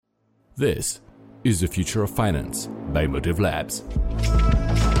This is the Future of Finance by Motive Labs.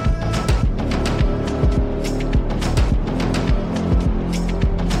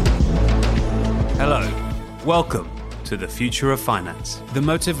 Hello, welcome to the Future of Finance, the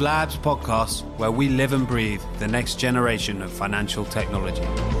Motive Labs podcast where we live and breathe the next generation of financial technology.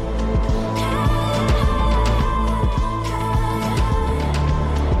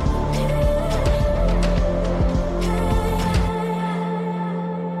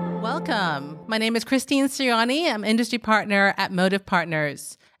 Welcome. My name is Christine Siriani. I'm industry partner at Motive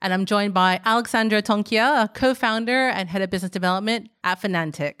Partners, and I'm joined by Alexandra Tonkia, a co-founder and head of business development at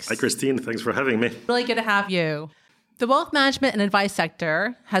Finantix. Hi, Christine. Thanks for having me. Really good to have you. The wealth management and advice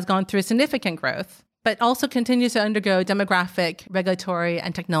sector has gone through significant growth, but also continues to undergo demographic, regulatory,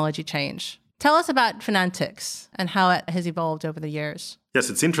 and technology change. Tell us about Finantix and how it has evolved over the years. Yes,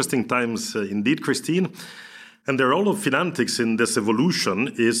 it's interesting times indeed, Christine. And the role of Finantix in this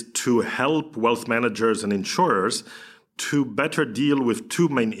evolution is to help wealth managers and insurers to better deal with two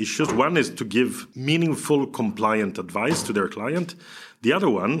main issues. One is to give meaningful, compliant advice to their client. The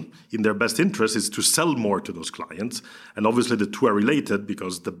other one, in their best interest, is to sell more to those clients. And obviously the two are related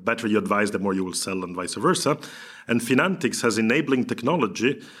because the better you advise, the more you will sell and vice versa. And Finantix has enabling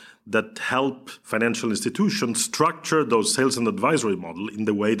technology that help financial institutions structure those sales and advisory model in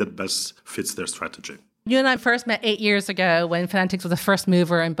the way that best fits their strategy. You and I first met 8 years ago when Finantix was the first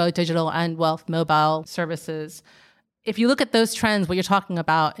mover in both digital and wealth mobile services. If you look at those trends, what you're talking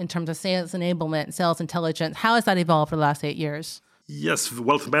about in terms of sales enablement, sales intelligence, how has that evolved for the last 8 years? Yes,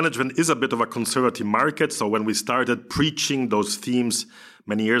 wealth management is a bit of a conservative market. So when we started preaching those themes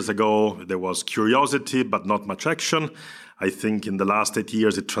many years ago, there was curiosity, but not much action. I think in the last 8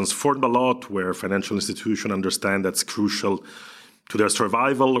 years, it transformed a lot where financial institutions understand that's crucial to their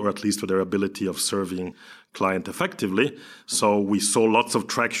survival, or at least to their ability of serving client effectively. So we saw lots of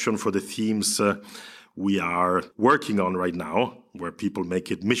traction for the themes we are working on right now, where people make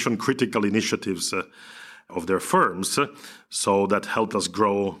it mission-critical initiatives of their firms. So that helped us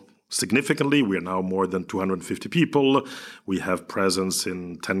grow significantly. We are now more than 250 people. We have presence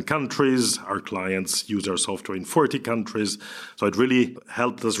in 10 countries. Our clients use our software in 40 countries. So it really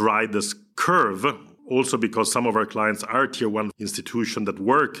helped us ride this curve. Also because some of our clients are tier one institutions that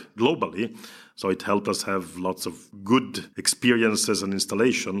work globally. So it helped us have lots of good experiences and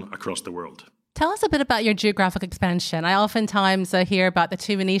installation across the world. Tell us a bit about your geographic expansion. I oftentimes hear about the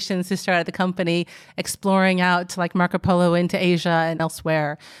two Venetians who started the company exploring out like Marco Polo into Asia and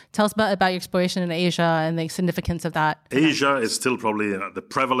elsewhere. Tell us about your exploration in Asia and the significance of that. Asia is still probably the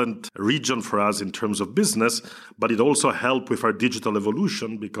prevalent region for us in terms of business, but it also helped with our digital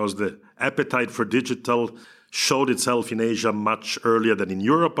evolution because the appetite for digital showed itself in Asia much earlier than in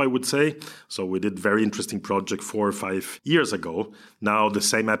Europe, I would say. So we did very interesting project 4 or 5 years ago. Now the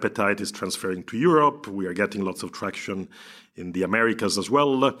same appetite is transferring to Europe. We are getting lots of traction in the Americas as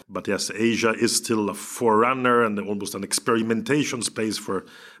well. But yes, Asia is still a forerunner and almost an experimentation space for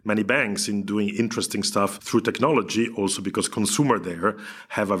many banks in doing interesting stuff through technology, also because consumers there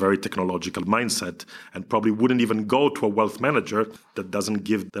have a very technological mindset and probably wouldn't even go to a wealth manager that doesn't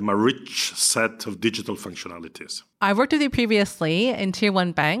give them a rich set of digital functionalities. I've worked with you previously in tier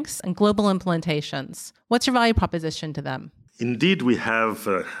one banks and global implementations. What's your value proposition to them? Indeed, we have,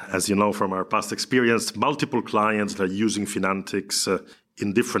 as you know from our past experience, multiple clients that are using Finantix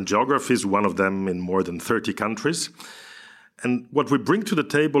in different geographies, one of them in more than 30 countries. And what we bring to the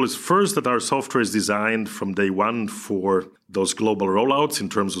table is first that our software is designed from day one for those global rollouts in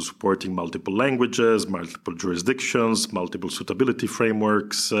terms of supporting multiple languages, multiple jurisdictions, multiple suitability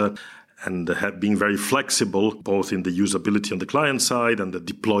frameworks, and being very flexible, both in the usability on the client side and the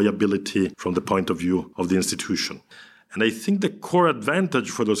deployability from the point of view of the institution. And I think the core advantage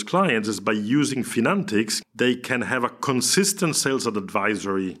for those clients is by using Finantix, they can have a consistent sales and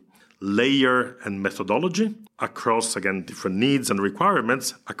advisory layer and methodology across, again, different needs and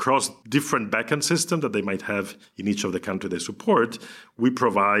requirements across different backend systems that they might have in each of the countries they support. We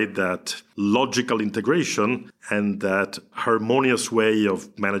provide that logical integration and that harmonious way of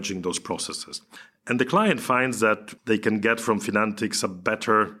managing those processes. And the client finds that they can get from Finantix a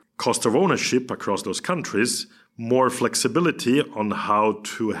better cost of ownership across those countries, more flexibility on how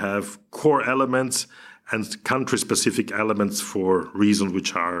to have core elements and country-specific elements for reasons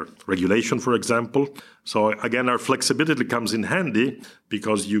which are regulation, for example. So again, our flexibility comes in handy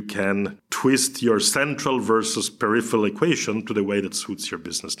because you can twist your central versus peripheral equation to the way that suits your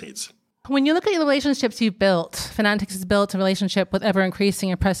business needs. When you look at the relationships you've built, Finantix has built a relationship with ever-increasing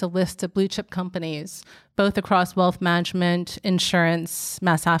impressive lists of blue-chip companies, both across wealth management, insurance,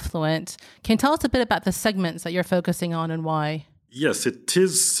 mass affluent. Can you tell us a bit about the segments that you're focusing on and why? Yes, it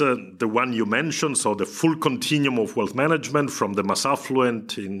is the one you mentioned. So the full continuum of wealth management, from the mass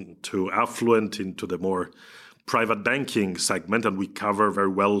affluent into affluent into the more private banking segment. And we cover very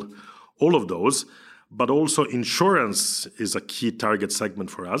well all of those. But also insurance is a key target segment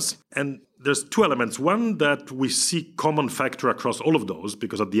for us. And there's two elements. One, that we see common factor across all of those,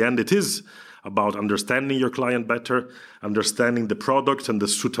 because at the end it is about understanding your client better, understanding the product and the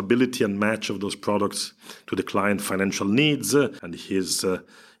suitability and match of those products to the client financial needs and his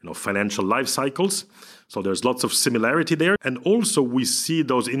financial life cycles. So there's lots of similarity there. And also we see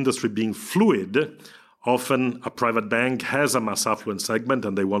those industry being fluid. Often a private bank has a mass affluent segment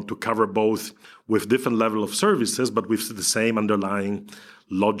and they want to cover both with different level of services, but with the same underlying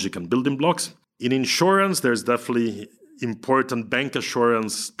logic and building blocks. In insurance, there's definitely important bank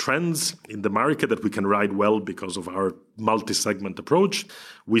assurance trends in the market that we can ride well because of our multi-segment approach.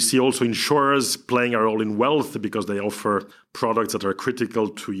 We see also insurers playing a role in wealth because they offer products that are critical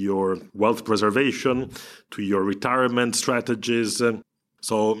to your wealth preservation, to your retirement strategies.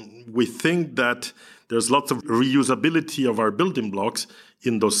 So we think that there's lots of reusability of our building blocks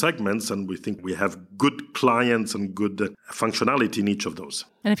in those segments, and we think we have good clients and good functionality in each of those.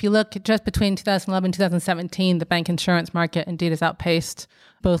 And if you look just between 2011 and 2017, the bank insurance market indeed has outpaced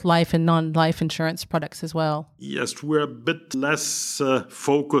both life and non-life insurance products as well. Yes, we're a bit less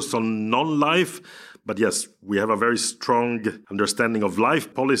focused on non-life, but yes, we have a very strong understanding of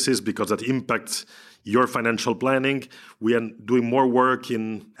life policies because that impacts your financial planning. We are doing more work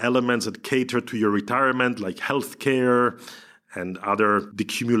in elements that cater to your retirement, like healthcare and other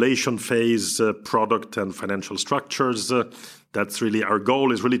decumulation phase product and financial structures. That's really our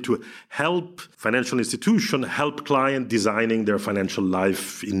goal, is really to help financial institution, help client designing their financial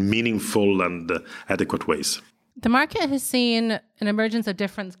life in meaningful and adequate ways. The market has seen an emergence of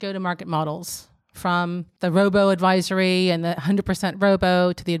different go-to-market models, from the robo-advisory and the 100%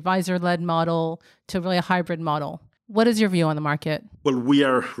 robo to the advisor-led model to really a hybrid model. What is your view on the market? Well, we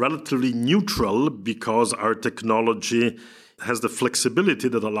are relatively neutral because our technology has the flexibility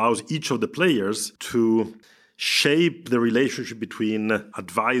that allows each of the players to shape the relationship between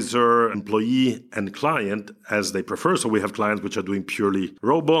advisor, employee, and client as they prefer. So we have clients which are doing purely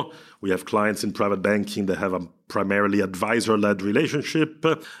robo. We have clients in private banking that have a primarily advisor-led relationship.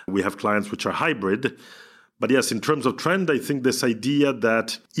 We have clients which are hybrid. But yes, in terms of trend, I think this idea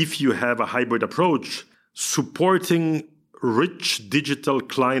that if you have a hybrid approach, supporting rich digital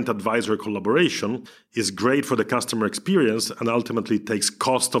client-advisor collaboration is great for the customer experience and ultimately takes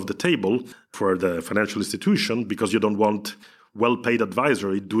cost off the table for the financial institution, because you don't want well-paid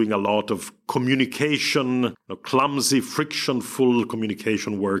advisory doing a lot of communication, clumsy, frictionful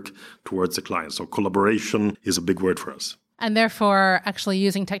communication work towards the client. So collaboration is a big word for us. And therefore, actually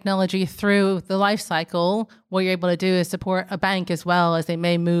using technology through the life cycle, what you're able to do is support a bank as well, as they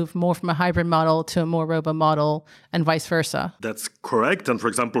may move more from a hybrid model to a more robo model and vice versa. That's correct. And for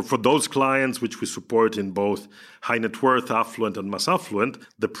example, for those clients which we support in both high net worth, affluent and mass affluent,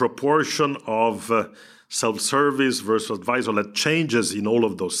 the proportion of self-service versus advisor-led changes in all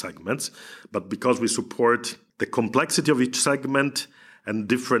of those segments. But because we support the complexity of each segment and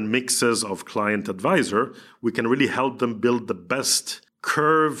different mixes of client advisor, we can really help them build the best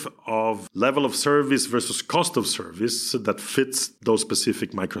curve of level of service versus cost of service that fits those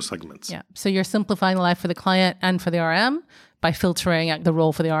specific microsegments. Yeah. So you're simplifying life for the client and for the RM by filtering out the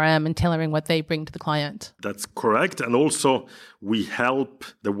role for the RM and tailoring what they bring to the client. That's correct. And also we help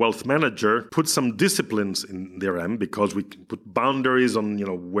the wealth manager put some disciplines in the RM, because we can put boundaries on,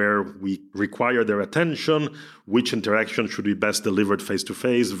 where we require their attention, which interaction should be best delivered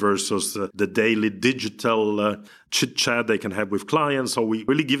face-to-face versus the daily digital chit-chat they can have with clients. So we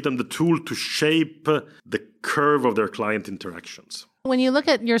really give them the tool to shape the curve of their client interactions. When you look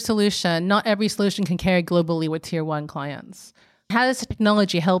at your solution, not every solution can carry globally with tier one clients. How does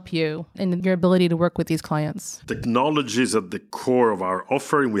technology help you in your ability to work with these clients? Technology is at the core of our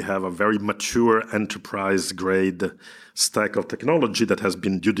offering. We have a very mature enterprise-grade stack of technology that has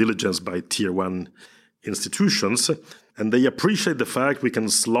been due diligence by tier one institutions. And they appreciate the fact we can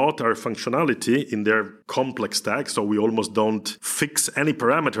slot our functionality in their complex stack. So we almost don't fix any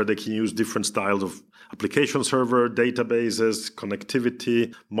parameter. They can use different styles of application server, databases,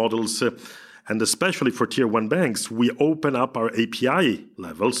 connectivity, models. And especially for tier one banks, we open up our API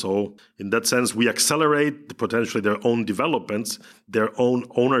level. So in that sense, we accelerate potentially their own developments, their own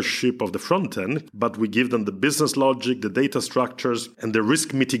ownership of the front end, but we give them the business logic, the data structures, and the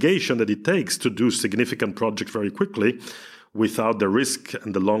risk mitigation that it takes to do significant projects very quickly without the risk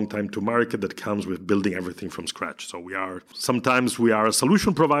and the long time to market that comes with building everything from scratch. So sometimes we are a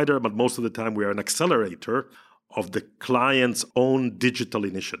solution provider, but most of the time we are an accelerator of the client's own digital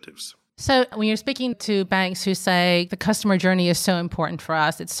initiatives. So when you're speaking to banks who say the customer journey is so important for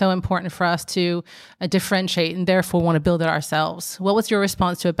us, it's so important for us to differentiate and therefore want to build it ourselves, what was your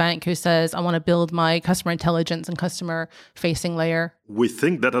response to a bank who says, I want to build my customer intelligence and customer facing layer? We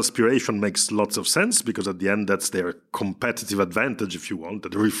think that aspiration makes lots of sense because at the end, that's their competitive advantage, if you want,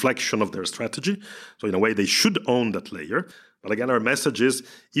 the reflection of their strategy. So in a way, they should own that layer. But again, our message is,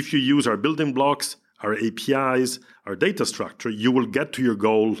 if you use our building blocks, our APIs, our data structure, you will get to your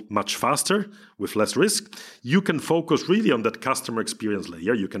goal much faster with less risk. You can focus really on that customer experience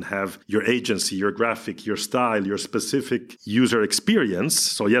layer. You can have your agency, your graphic, your style, your specific user experience.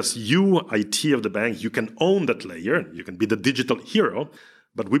 So yes, you, IT of the bank, you can own that layer. You can be the digital hero.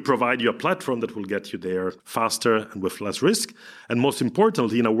 But we provide you a platform that will get you there faster and with less risk. And most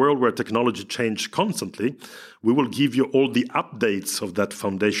importantly, in a world where technology changes constantly, we will give you all the updates of that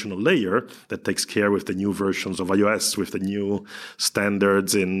foundational layer that takes care with the new versions of iOS, with the new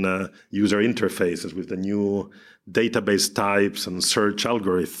standards in user interfaces, with the new database types and search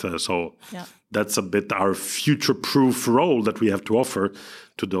algorithms. That's a bit our future-proof role that we have to offer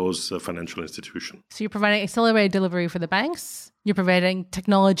to those financial institutions. So you're providing accelerated delivery for the banks. You're providing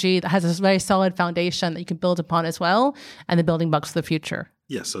technology that has a very solid foundation that you can build upon as well, and the building blocks for the future.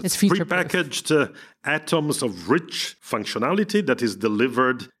 Yes, so it's prepackaged atoms of rich functionality that is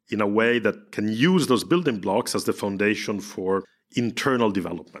delivered in a way that can use those building blocks as the foundation for internal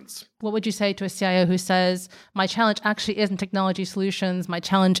developments. What would you say to a CIO who says, my challenge actually isn't technology solutions, my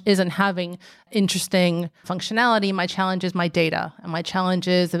challenge isn't having interesting functionality, my challenge is my data, and my challenge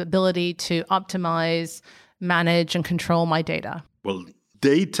is the ability to optimize, manage, and control my data? Well,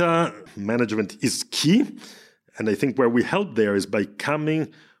 data management is key. And I think where we help there is by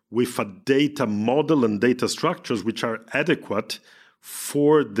coming with a data model and data structures which are adequate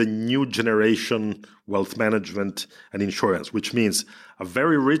for the new generation wealth management and insurance, which means a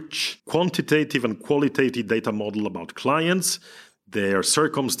very rich quantitative and qualitative data model about clients, their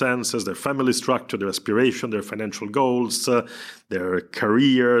circumstances, their family structure, their aspiration, their financial goals, their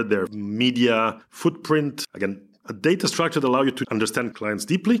career, their media footprint. Again, a data structure that allows you to understand clients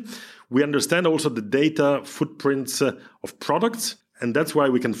deeply. We understand also the data footprints of products, and that's why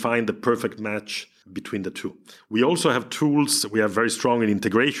we can find the perfect match between the two. We also have tools. We are very strong in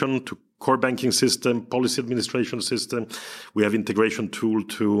integration to core banking system, policy administration system. We have integration tool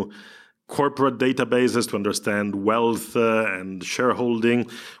to corporate databases to understand wealth and shareholding.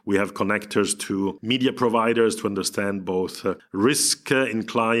 We have connectors to media providers to understand both risk in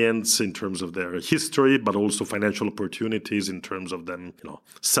clients in terms of their history, but also financial opportunities in terms of them,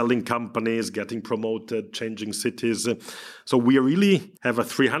 selling companies, getting promoted, changing cities. So we really have a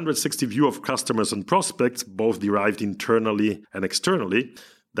 360 view of customers and prospects, both derived internally and externally,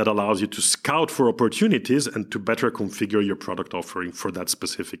 that allows you to scout for opportunities and to better configure your product offering for that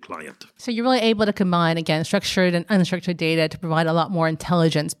specific client. So you're really able to combine, again, structured and unstructured data to provide a lot more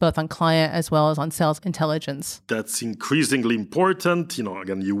intelligence, both on client as well as on sales intelligence. That's increasingly important.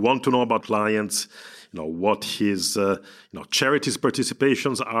 Again, you want to know about clients, what his charities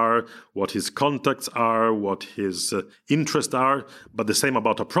participations are, what his contacts are, what his interests are. But the same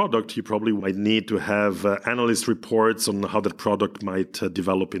about a product, you probably might need to have analyst reports on how that product might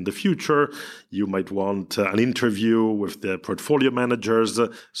develop in the future. You might want an interview with the portfolio managers.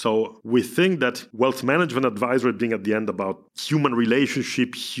 So we think that wealth management advisory being at the end about human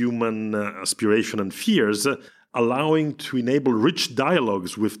relationship, human aspiration and fears, allowing to enable rich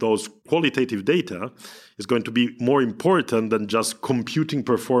dialogues with those qualitative data is going to be more important than just computing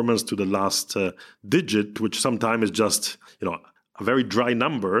performance to the last digit, which sometimes is just, a very dry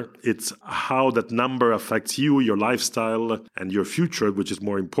number. It's how that number affects you, your lifestyle, and your future, which is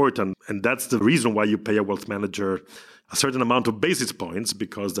more important. And that's the reason why you pay a wealth manager a certain amount of basis points,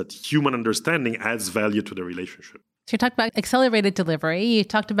 because that human understanding adds value to the relationship. So you talked about accelerated delivery. You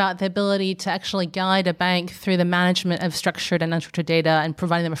talked about the ability to actually guide a bank through the management of structured and unstructured data and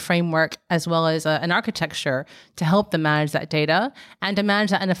providing them a framework as well as an architecture to help them manage that data and to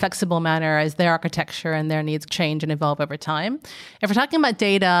manage that in a flexible manner as their architecture and their needs change and evolve over time. If we're talking about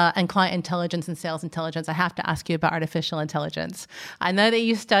data and client intelligence and sales intelligence, I have to ask you about artificial intelligence. I know that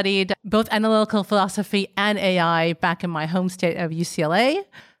you studied both analytical philosophy and AI back in my home state of UCLA.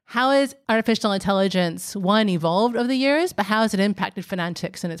 How has artificial intelligence, one, evolved over the years, but how has it impacted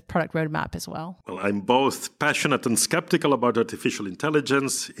Financics and its product roadmap as well? Well, I'm both passionate and skeptical about artificial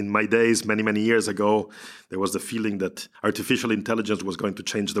intelligence. In my days, many, many years ago, there was the feeling that artificial intelligence was going to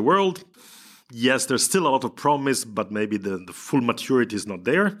change the world. Yes, there's still a lot of promise, but maybe the full maturity is not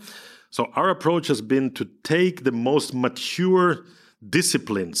there. So our approach has been to take the most mature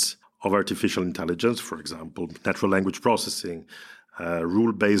disciplines of artificial intelligence, for example, natural language processing,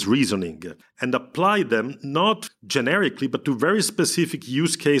 rule-based reasoning, and apply them not generically, but to very specific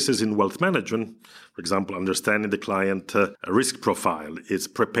use cases in wealth management. For example, understanding the client risk profile, is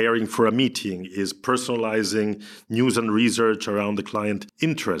preparing for a meeting, is personalizing news and research around the client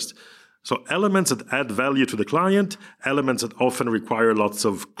interest. So elements that add value to the client, elements that often require lots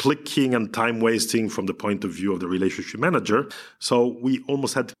of clicking and time wasting from the point of view of the relationship manager. So we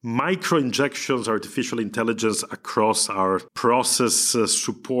almost had micro injections, artificial intelligence across our process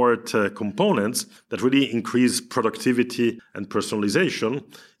support components that really increase productivity and personalization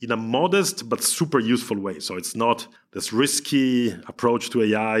in a modest but super useful way. So it's not this risky approach to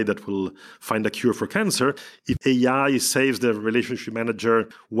AI that will find a cure for cancer. If AI saves the relationship manager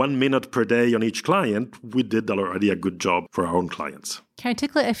 1 minute per day on each client, we did already a good job for our own clients. Can you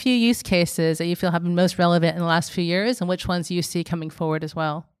articulate a few use cases that you feel have been most relevant in the last few years and which ones you see coming forward as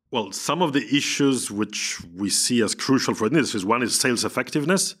well? Well, some of the issues which we see as crucial for this is one is sales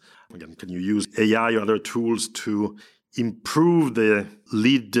effectiveness. Again, can you use AI or other tools to improve the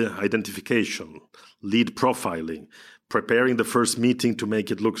lead identification, lead profiling, preparing the first meeting to make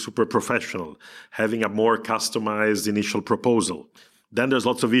it look super professional, having a more customized initial proposal. Then there's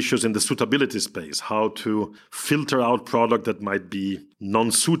lots of issues in the suitability space, how to filter out product that might be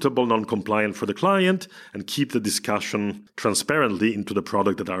non-suitable, non-compliant for the client, and keep the discussion transparently into the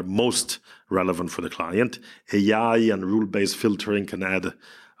product that are most relevant for the client. AI and rule-based filtering can add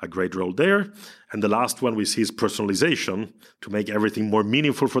a great role there. And the last one we see is personalization to make everything more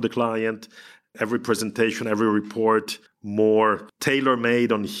meaningful for the client, every presentation, every report more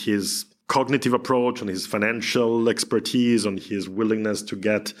tailor-made on his cognitive approach, on his financial expertise, on his willingness to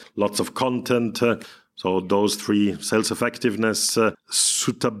get lots of content. So those three, sales effectiveness,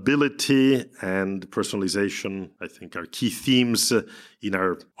 suitability, and personalization, I think are key themes in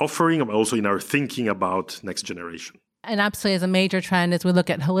our offering and also in our thinking about next generation. And absolutely, as a major trend, as we look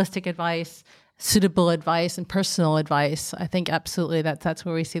at holistic advice, suitable advice, and personal advice, I think absolutely that's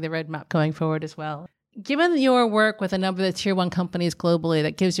where we see the roadmap going forward as well. Given your work with a number of the tier 1 companies globally,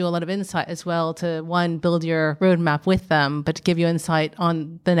 that gives you a lot of insight as well to, one, build your roadmap with them, but to give you insight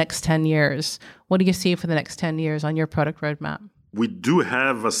on the next 10 years. What do you see for the next 10 years on your product roadmap? We do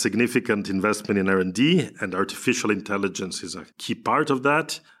have a significant investment in R&D, and artificial intelligence is a key part of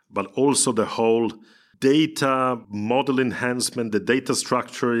that, but also the whole data model enhancement, the data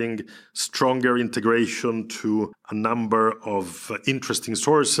structuring, stronger integration to a number of interesting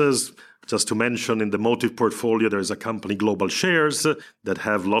sources. Just to mention, in the Motive portfolio, there's a company, Global Shares, that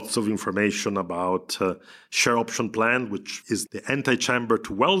have lots of information about share option plan, which is the antechamber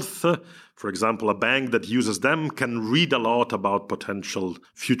to wealth. For example, a bank that uses them can read a lot about potential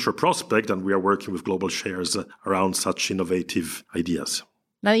future prospect, and we are working with Global Shares around such innovative ideas.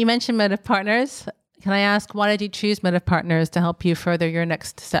 Now that you mentioned Motive Partners, can I ask, why did you choose Motive Partners to help you further your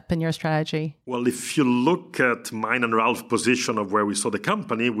next step in your strategy? Well, if you look at mine and Ralph's position of where we saw the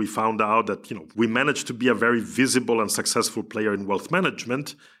company, we found out that, we managed to be a very visible and successful player in wealth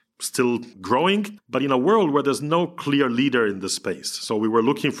management, still growing, but in a world where there's no clear leader in the space. So we were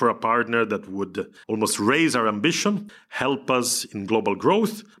looking for a partner that would almost raise our ambition, help us in global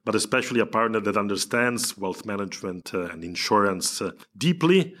growth, but especially a partner that understands wealth management and insurance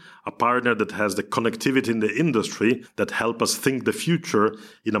deeply, a partner that has the connectivity in the industry that help us think the future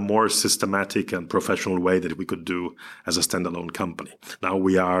in a more systematic and professional way that we could do as a standalone company. Now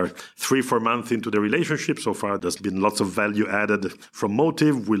we are 3-4 months into the relationship. So far, there's been lots of value added from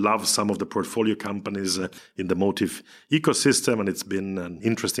Motive. We love some of the portfolio companies in the Motive ecosystem, and it's been an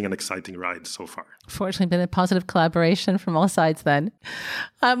interesting and exciting ride so far. Fortunately, been a positive collaboration from all sides then.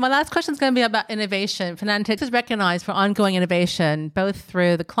 My last question is going to be about innovation. Finantix is recognized for ongoing innovation, both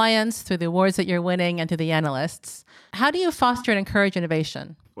through the clients, through the awards that you're winning, and through the analysts. How do you foster and encourage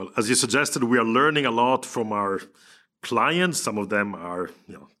innovation? Well, as you suggested, we are learning a lot from our clients. Some of them are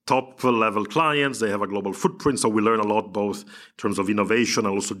top-level clients. They have a global footprint, so we learn a lot both in terms of innovation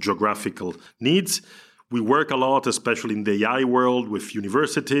and also geographical needs. We work a lot, especially in the AI world, with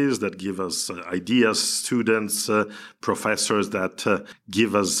universities that give us ideas, students, professors that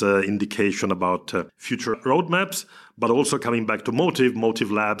give us indication about future roadmaps. But also coming back to Motive, Motive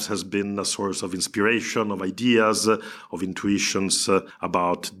Labs has been a source of inspiration, of ideas, of intuitions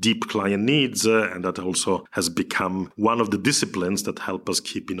about deep client needs. And that also has become one of the disciplines that help us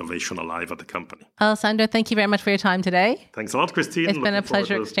keep innovation alive at the company. Alessandro, thank you very much for your time today. Thanks a lot, Christine. It's been a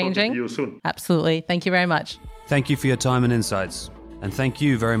pleasure exchanging. See you soon. Absolutely. Thank you very much. Thank you for your time and insights. And thank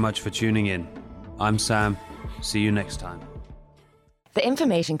you very much for tuning in. I'm Sam. See you next time. The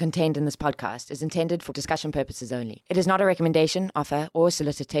information contained in this podcast is intended for discussion purposes only. It is not a recommendation, offer, or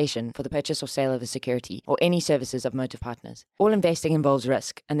solicitation for the purchase or sale of a security or any services of Motive Partners. All investing involves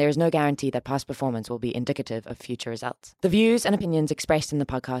risk, and there is no guarantee that past performance will be indicative of future results. The views and opinions expressed in the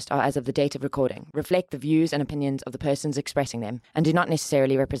podcast are as of the date of recording, reflect the views and opinions of the persons expressing them, and do not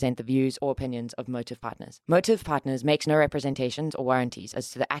necessarily represent the views or opinions of Motive Partners. Motive Partners makes no representations or warranties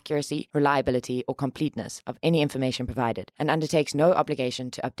as to the accuracy, reliability, or completeness of any information provided, and undertakes no obligation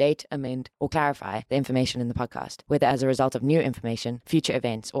to update, amend, or clarify the information in the podcast, whether as a result of new information, future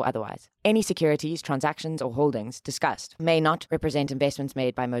events, or otherwise. Any securities, transactions, or holdings discussed may not represent investments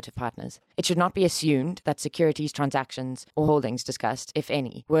made by Motive Partners. It should not be assumed that securities, transactions, or holdings discussed, if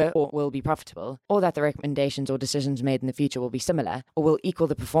any, were or will be profitable, or that the recommendations or decisions made in the future will be similar or will equal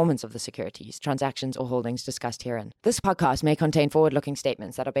the performance of the securities, transactions, or holdings discussed herein. This podcast may contain forward-looking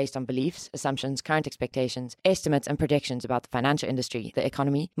statements that are based on beliefs, assumptions, current expectations, estimates, and predictions about the financial industry, the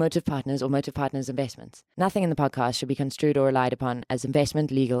economy, Motive Partners, or Motive Partners investments. Nothing in the podcast should be construed or relied upon as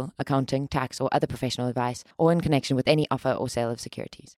investment, legal, accounting, tax, or other professional advice, or in connection with any offer or sale of securities.